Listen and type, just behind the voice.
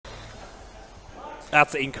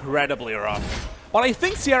That's incredibly rough. But I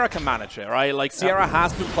think Sierra can manage it, right? Like, Sierra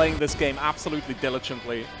has been playing this game absolutely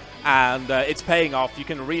diligently, and it's paying off. You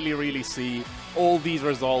can really, really see all these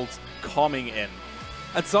results coming in.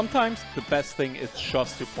 And sometimes the best thing is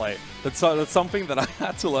just to play. That's something that I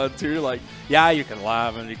had to learn too. Like, yeah, you can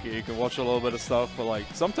laugh and you can watch a little bit of stuff, but like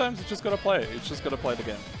sometimes you just gotta play. It's just gotta play the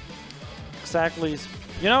game. Exactly.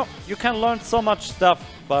 You know, you can learn so much stuff,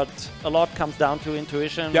 but a lot comes down to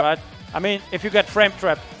intuition, right? I mean, if you get frame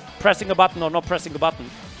trapped, pressing a button or not pressing a button,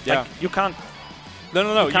 like, you can't.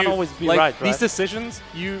 No. You can't always be like, right. These decisions,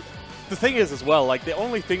 the thing is as well, like the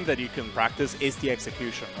only thing that you can practice is the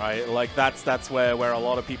execution, right? Like that's where a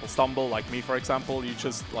lot of people stumble, like me for example. You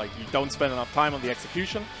just like you don't spend enough time on the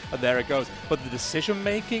execution and there it goes. But the decision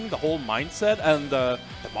making, the whole mindset and the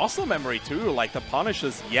muscle memory too, like the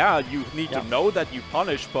punishes, yeah, you need to know that you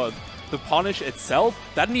punish, but the punish itself,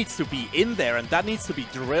 that needs to be in there and that needs to be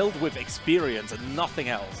drilled with experience and nothing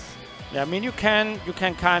else. Yeah, I mean you can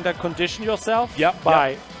kind of condition yourself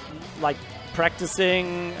by like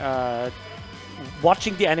practicing,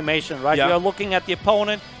 watching the animation, right? You're looking at the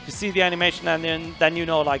opponent, you see the animation, and then you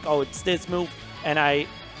know, like, oh, it's this move, and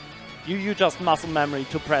you just muscle memory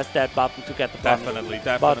to press that button to get the button. Definitely.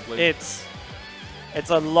 But it's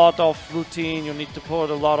a lot of routine. You need to put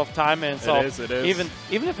a lot of time in. So it is.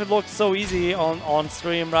 Even if it looks so easy on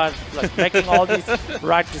stream, right? Like making all these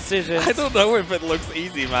right decisions. I don't know if it looks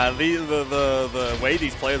easy, man. The way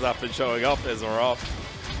these players have been showing up is rough.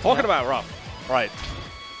 Talking about rough. Right.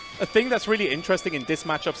 A thing that's really interesting in this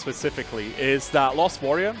matchup specifically is that Lost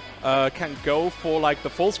Warrior can go for like the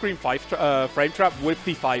full screen frame trap with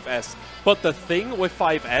the 5S. But the thing with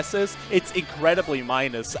 5S is it's incredibly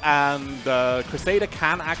minus, and Crusader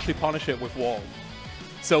can actually punish it with wall.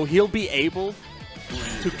 So he'll be able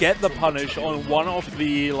to get the punish on one of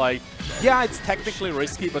the, like, yeah, it's technically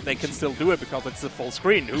risky, but they can still do it because it's the full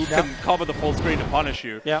screen. Who can cover the full screen and punish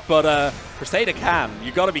you? But Crusader can.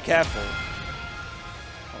 You gotta be careful.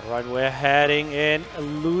 Alright, we're heading in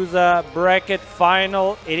loser bracket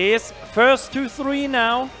final. It is first to 3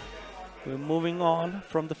 now. We're moving on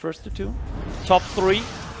from the first to 2. Top 3.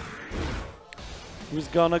 Who's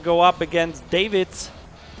gonna go up against David's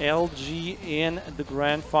LG in the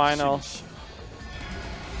grand final?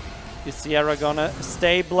 Is Sierra gonna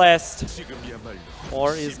stay blessed?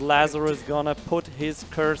 Or is Lazarus gonna put his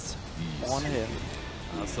curse on him?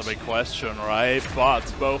 That's the big question, right? But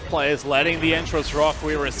both players letting the intros rock.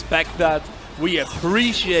 We respect that. We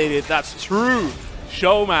appreciate it. That's true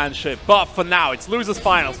showmanship. But for now, it's losers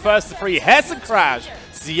finals. First to 3, Hessen Crash.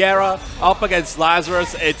 Sierra up against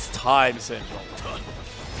Lazarus. It's time, Syndrome.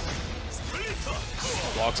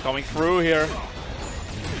 Blocks coming through here.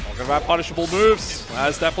 Talking about punishable moves.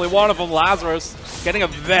 That's definitely one of them. Lazarus getting a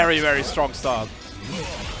very, very strong start.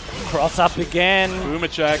 Cross up again.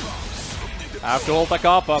 Boomachek. Have to hold back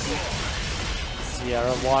up.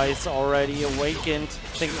 Sierra Wise already awakened.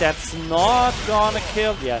 Think that's not gonna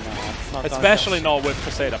kill. Yeah, no, it's not. Especially not with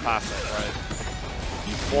Crusader passive,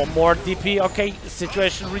 right? One more DP. Okay,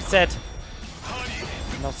 situation reset.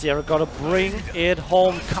 Now Sierra gotta bring it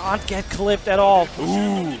home. Can't get clipped at all.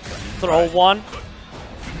 Ooh. Throw one.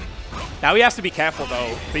 Now he has to be careful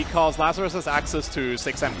though, because Lazarus has access to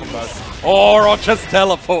 6M conversion. Or just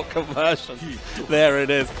teleport conversion. There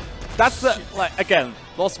it is. That's the, like, again,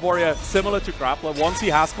 Lost Warrior, similar to Grappler. Once he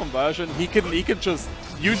has conversion, he can just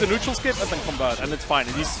use a neutral skip and then convert, and it's fine.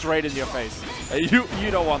 And he's straight in your face. You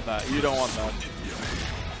don't want that. You don't want that.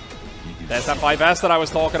 There's that 5S that I was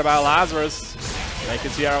talking about, Lazarus.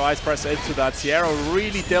 Making Sierra Wise press into that. Sierra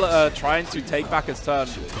really trying to take back his turn.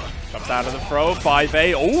 Jumps out of the throw,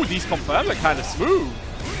 5A. Oh, these confirms are kind of smooth.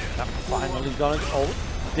 Finally gonna,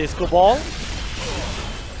 disco ball.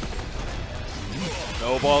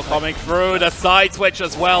 No ball coming through, the side switch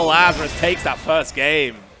as well. Lazarus takes that first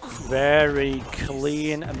game. Very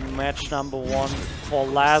clean match number 1 for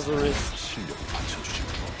Lazarus.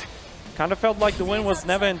 Kind of felt like the win was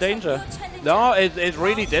never in danger. No, it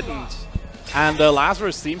really didn't. And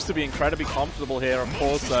Lazarus seems to be incredibly comfortable here. Of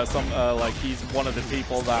course, like he's one of the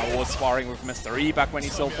people that was sparring with Mr. E back when he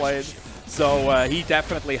still played. So he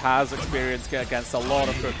definitely has experience against a lot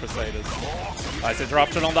of good Crusaders. Nice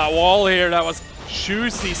interruption on that wall here. That was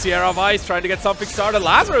juicy. Sierra Vice trying to get something started.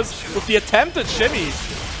 Lazarus with the attempted shimmy.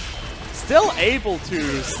 Still able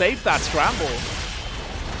to save that scramble.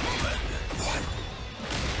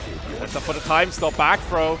 Let's up for the time stop back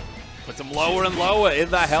throw. Puts him lower and lower in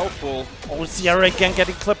that health pool. Oh, Sierra again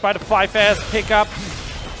getting clipped by the 5S pickup.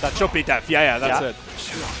 That should be death. Yeah, that's it.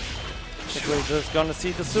 The Grazer's gonna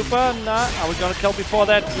see the super. Nah, are we gonna kill before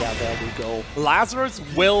that? Yeah, there we go. Lazarus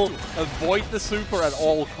will avoid the super at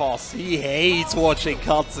all costs. He hates watching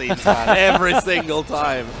cutscenes, man, every single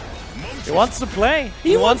time. He wants to play.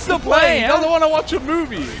 He wants to play. He yeah. doesn't want to watch a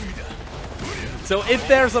movie. So if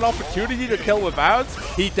there's an opportunity to kill without,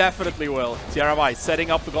 he definitely will. Sierra Vice setting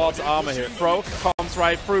up the God's armor here. Throw comes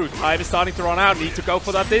right through. Time is starting to run out. Need to go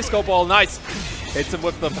for that disco ball. Nice. Hits him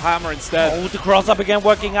with the hammer instead. Oh, the cross up again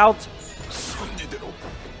working out.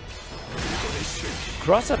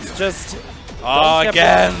 Cross ups just.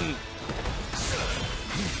 Again.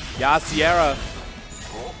 Yeah, Sierra.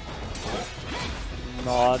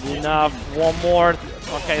 Not enough. One more.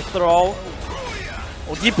 Okay, throw.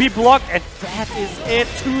 Oh, DP block, and that is it.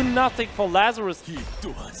 2-0 for Lazarus.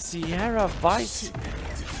 Sierra Vice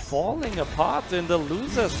falling apart in the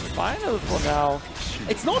losers final for now.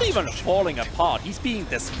 It's not even falling apart. He's being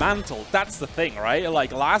dismantled. That's the thing, right?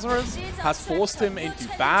 Like, Lazarus has forced him into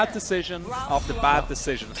bad decision after bad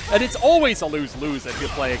decision. And it's always a lose-lose if you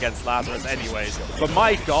play against Lazarus anyways. But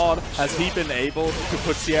my god, has he been able to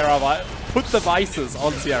put the vices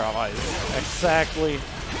on Sierra Vice. Exactly.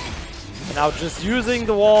 Now just using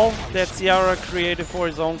the wall that Sierra created for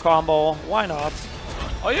his own combo. Why not?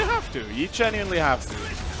 Oh, you have to. You genuinely have to.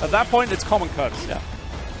 At that point, it's common courtesy. Yeah.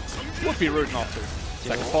 Would be rude not to.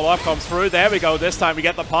 Second follow-up comes through. There we go. This time we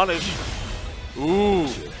get the punish. Ooh,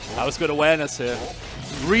 that was good awareness here.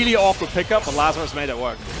 Really awkward pickup, but Lazarus made it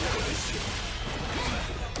work.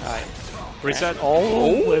 Alright. Reset.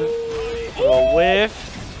 Oh,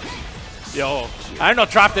 whiff. Yo, I'm not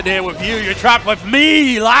trapped in here with you. You're trapped with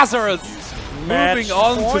me, Lazarus. Moving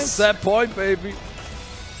on to set point, baby.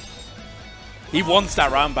 He wants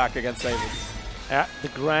that round back against David. Yeah, the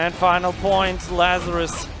grand final points.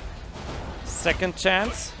 Lazarus. Second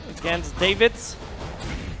chance against Davids.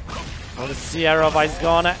 Oh, the Sierra Vice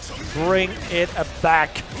gonna bring it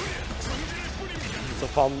back. So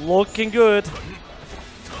far, looking good.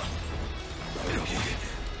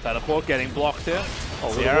 Teleport getting blocked here.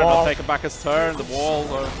 Oh, Sierra not taking back his turn. The wall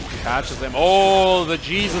catches him. Oh, the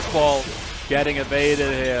Jesus ball getting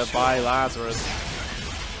evaded here by Lazarus.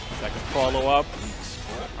 Second follow-up.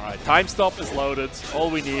 All right, time stop is loaded. All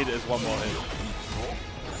we need is one more hit.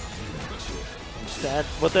 That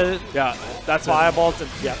with the that's fireballs.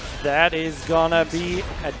 Yeah, that is gonna be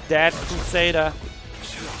a dead Crusader.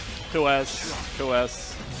 2S,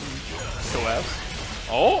 2S, 2S.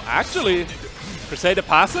 Oh, actually, Crusader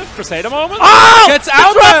passive, Crusader moment. Oh! Gets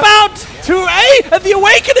out drop out! 2A, and the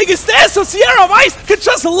awakening is there, so Sierra Vice can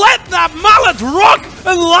just let that mallet rock,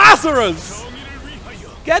 and Lazarus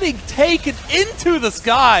getting taken into the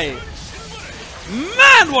sky.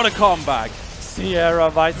 Man, what a comeback. Sierra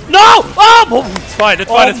Vice. No! Oh! It's fine, it's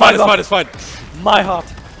fine, it's fine, it's fine, it's fine. My heart.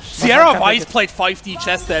 Sierra Vice played 5D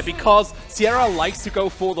chess there because Sierra likes to go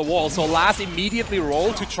for the wall, so Laz immediately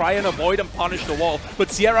rolled to try and avoid and punish the wall.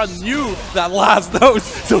 But Sierra knew that Laz knows,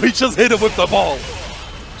 so he just hit him with the ball.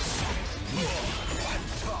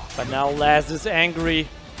 But now Laz is angry.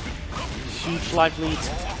 Huge life lead.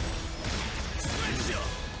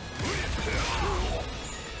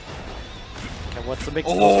 Okay, what's the mix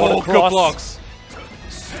for the cross? Good blocks.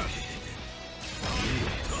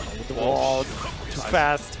 The wall, too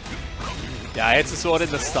fast. Yeah, it's a sword in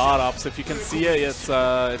the startups. If you can see it, it's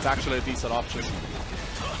actually a decent option.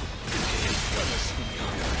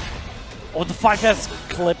 Oh, the 5S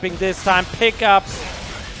clipping this time. Pick up.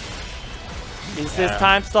 Is this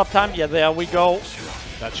time stop time? Yeah, there we go.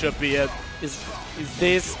 That should be it. Is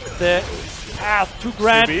this the path to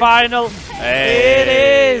grand final? Hey. It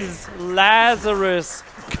is Lazarus.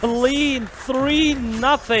 Clean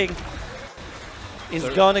 3-0. Is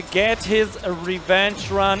gonna get his revenge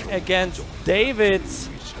run against Davids.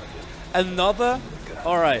 Another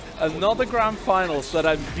grand finals that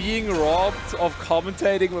I'm being robbed of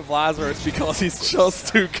commentating with Lazarus because he's just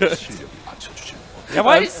too good. Yeah,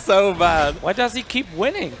 why? I'm so bad. Why does he keep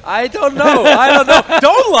winning? I don't know. I don't know.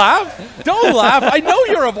 Don't laugh. Don't laugh. I know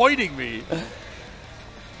you're avoiding me.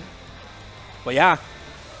 But yeah.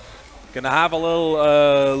 Gonna have a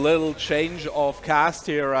little change of cast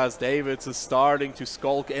here as Davids is starting to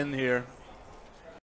skulk in here.